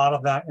see a lot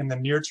of that in the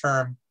near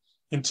term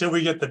until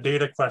we get the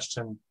data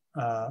question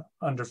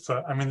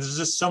underfoot. I mean, there's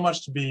just so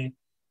much to be,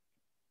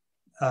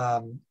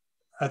 I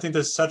think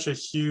there's such a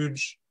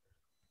huge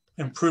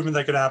improvement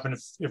that could happen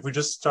if we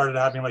just started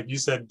having, like you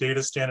said,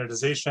 data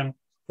standardization,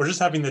 or just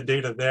having the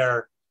data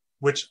there,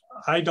 which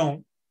I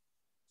don't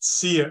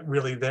see it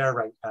really there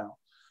right now.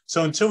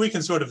 So until we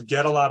can sort of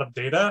get a lot of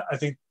data, I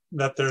think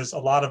that there's a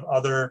lot of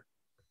other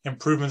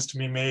improvements to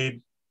be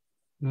made,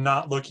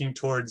 not looking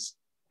towards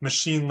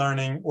machine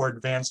learning or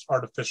advanced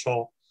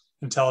artificial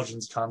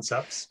intelligence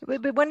concepts.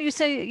 But when you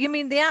say, you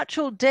mean the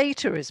actual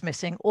data is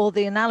missing, or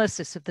the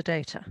analysis of the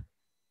data?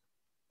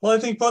 Well, I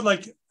think both,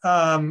 like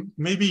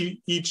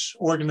maybe each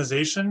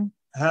organization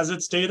has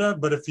its data,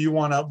 but if you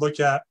want to look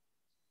at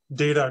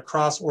data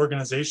across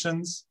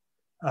organizations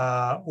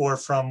or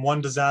from one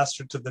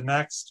disaster to the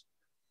next,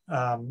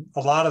 a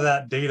lot of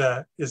that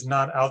data is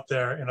not out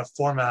there in a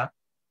format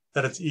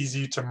that it's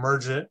easy to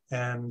merge it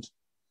and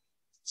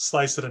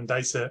slice it and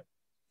dice it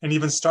and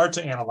even start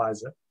to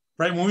analyze it,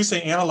 right? When we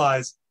say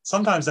analyze,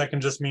 sometimes that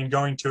can just mean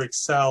going to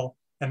Excel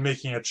and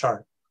making a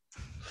chart.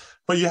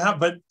 But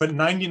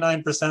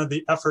 99% of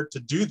the effort to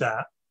do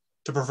that,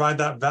 to provide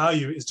that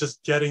value, is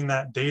just getting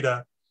that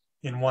data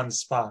in one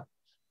spot.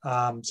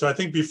 So I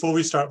think before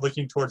we start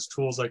looking towards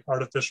tools like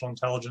artificial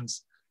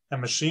intelligence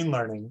and machine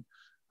learning,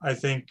 I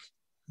think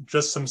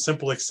just some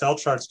simple Excel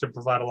charts could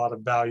provide a lot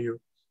of value.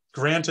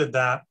 Granted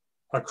that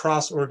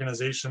across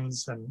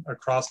organizations and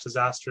across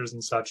disasters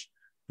and such,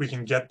 we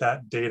can get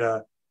that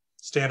data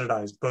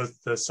standardized,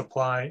 both the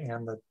supply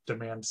and the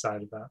demand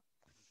side of that.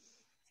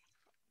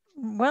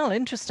 Well,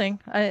 interesting.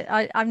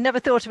 I've never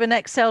thought of an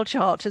Excel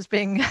chart as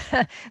being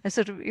a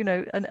sort of, you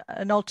know,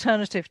 an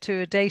alternative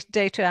to a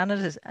data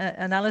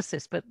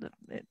analysis, but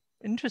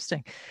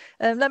interesting.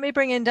 Let me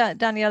bring in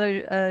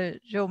Daniela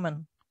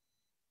Jorman.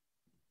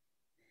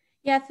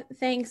 Yeah,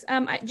 thanks.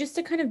 Just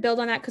to kind of build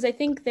on that, because I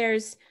think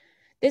this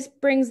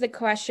brings the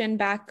question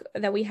back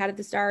that we had at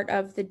the start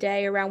of the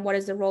day around what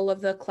is the role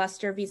of the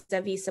cluster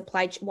vis-a-vis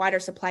wider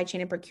supply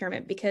chain and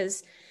procurement,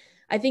 because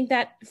I think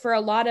that for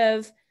a lot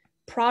of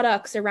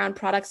products around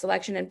product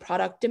selection and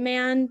product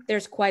demand,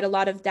 there's quite a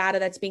lot of data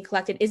that's being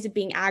collected. Is it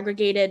being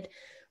aggregated?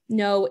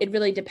 No, it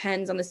really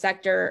depends on the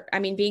sector. I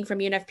mean, being from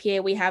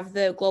UNFPA, we have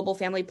the Global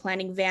Family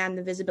Planning VAN,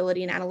 the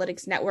Visibility and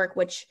Analytics Network,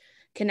 which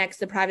connects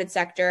the private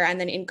sector and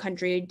then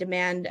in-country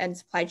demand and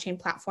supply chain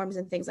platforms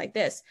and things like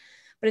this.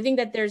 But I think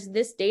that there's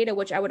this data,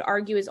 which I would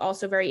argue is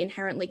also very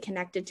inherently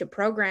connected to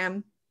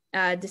program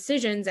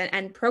decisions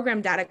and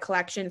program data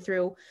collection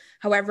through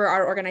however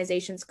our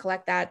organizations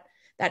collect that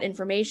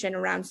information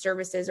around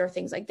services or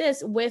things like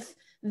this, with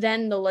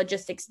then the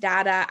logistics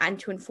data and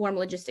to inform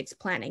logistics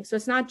planning. So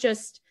it's not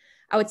just,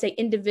 I would say,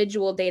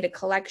 individual data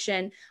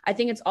collection. I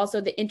think it's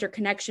also the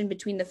interconnection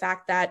between the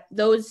fact that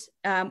those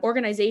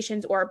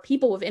organizations or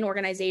people within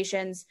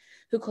organizations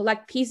who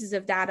collect pieces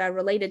of data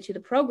related to the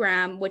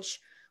program, which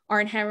are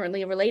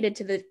inherently related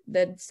to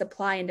the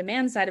supply and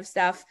demand side of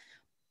stuff,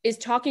 is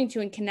talking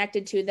to and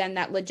connected to then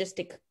that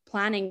logistic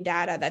planning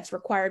data that's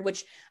required,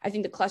 which I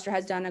think the cluster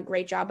has done a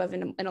great job of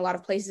in a lot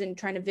of places in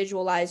trying to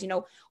visualize, you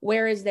know,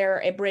 where is there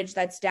a bridge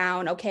that's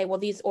down? Okay, well,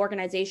 these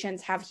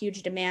organizations have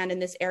huge demand in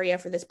this area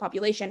for this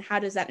population. How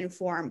does that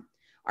inform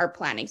our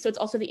planning? So it's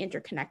also the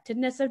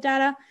interconnectedness of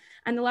data.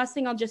 And the last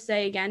thing I'll just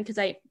say again, because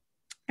I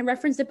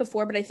referenced it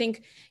before, but I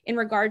think in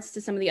regards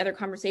to some of the other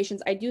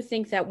conversations, I do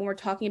think that when we're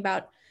talking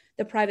about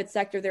the private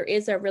sector, there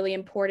is a really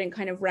important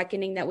kind of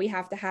reckoning that we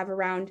have to have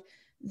around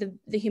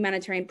the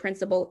humanitarian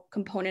principle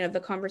component of the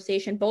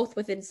conversation, both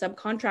within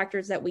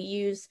subcontractors that we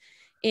use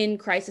in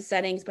crisis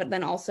settings, but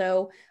then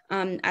also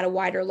at a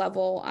wider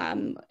level.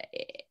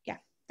 Yeah,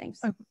 thanks.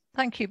 Oh,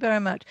 thank you very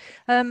much.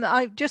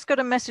 I just got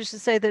a message to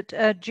say that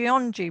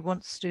Gionji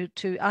wants to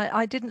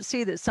I didn't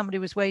see that somebody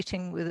was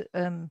waiting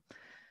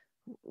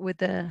with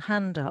their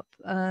hand up.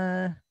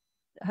 Am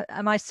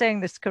I saying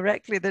this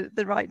correctly,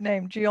 the right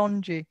name,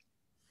 Gionji?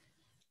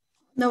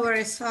 No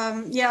worries.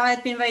 Yeah, I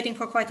had been waiting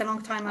for quite a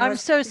long time. I'm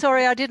so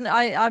sorry.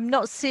 I'm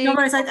not seeing. No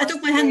worries. I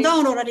took my hand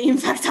down already. In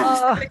fact,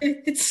 I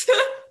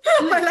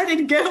let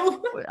it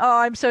go. Oh,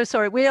 I'm so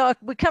sorry. We're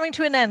coming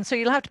to an end, so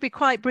you'll have to be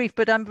quite brief.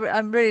 But I'm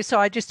really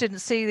sorry. I just didn't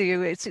see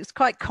you. It's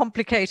quite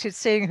complicated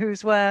seeing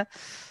who's where.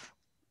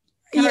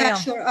 Yeah,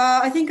 sure.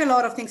 I think a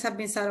lot of things have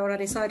been said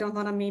already, so I don't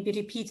want to maybe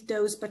repeat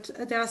those. But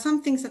there are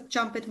some things that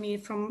jump at me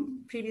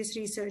from previous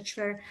research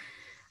where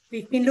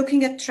we've been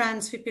looking at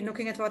trends, we've been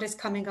looking at what is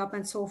coming up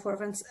and so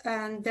forth.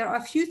 And there are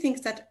a few things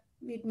that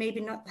we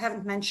maybe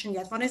haven't mentioned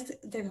yet. One is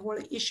the whole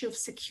issue of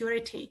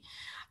security,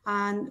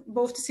 and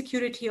both the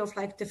security of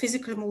like the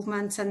physical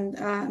movements and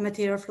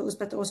material flows,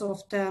 but also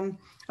of the,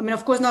 I mean,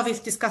 of course, now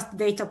we've discussed the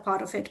data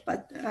part of it,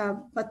 but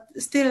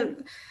still,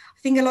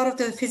 I think a lot of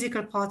the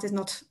physical part is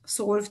not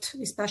solved,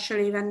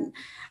 especially when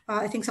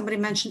I think somebody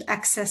mentioned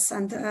access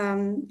and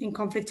in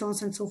conflict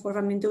zones and so forth.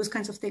 I mean, those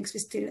kinds of things we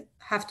still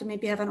have to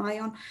maybe have an eye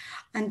on.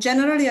 And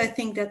generally, I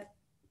think that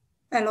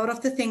a lot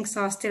of the things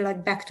are still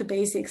like back to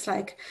basics,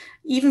 like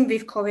even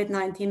with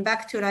COVID-19,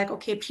 back to like,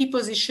 okay,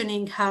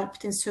 pre-positioning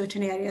helped in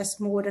certain areas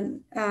more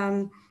than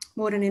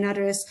in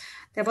others.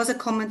 There was a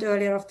comment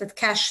earlier of that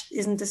cash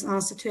isn't the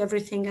answer to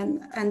everything.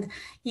 And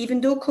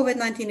even though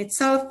COVID-19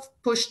 itself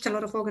pushed a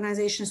lot of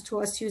organizations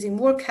towards using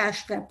more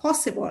cash where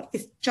possible,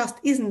 it just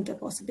isn't a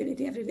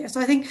possibility everywhere. So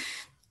I think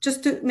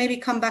just to maybe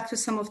come back to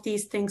some of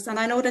these things, and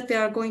I know that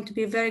there are going to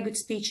be very good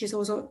speeches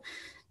also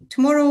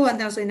tomorrow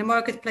and also in the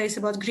marketplace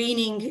about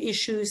greening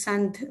issues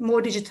and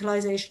more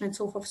digitalization and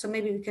so forth. So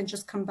maybe we can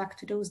just come back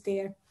to those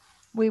there.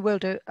 We will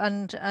do.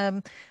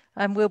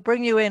 And we'll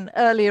bring you in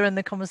earlier in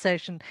the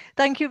conversation.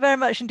 Thank you very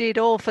much indeed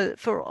all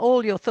for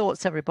all your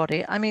thoughts,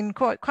 everybody. I mean,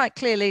 quite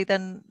clearly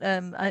then,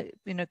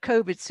 you know,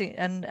 COVID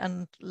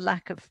and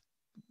lack of,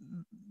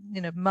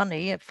 you know,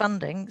 money,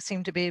 funding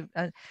seem to be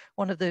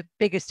one of the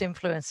biggest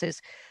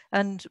influences.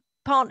 And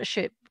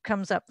partnership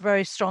comes up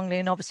very strongly,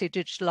 and obviously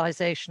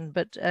digitalization,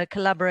 but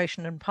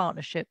collaboration and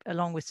partnership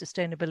along with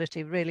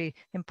sustainability really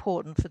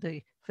important for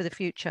the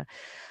future.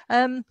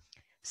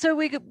 So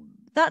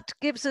that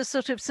gives us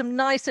sort of some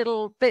nice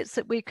little bits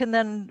that we can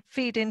then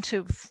feed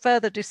into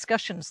further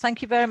discussions.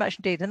 Thank you very much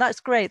indeed. And that's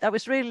great. That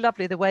was really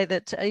lovely, the way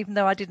that, even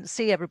though I didn't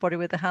see everybody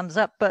with their hands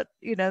up, but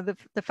you know,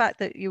 the fact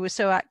that you were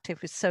so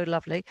active is so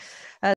lovely.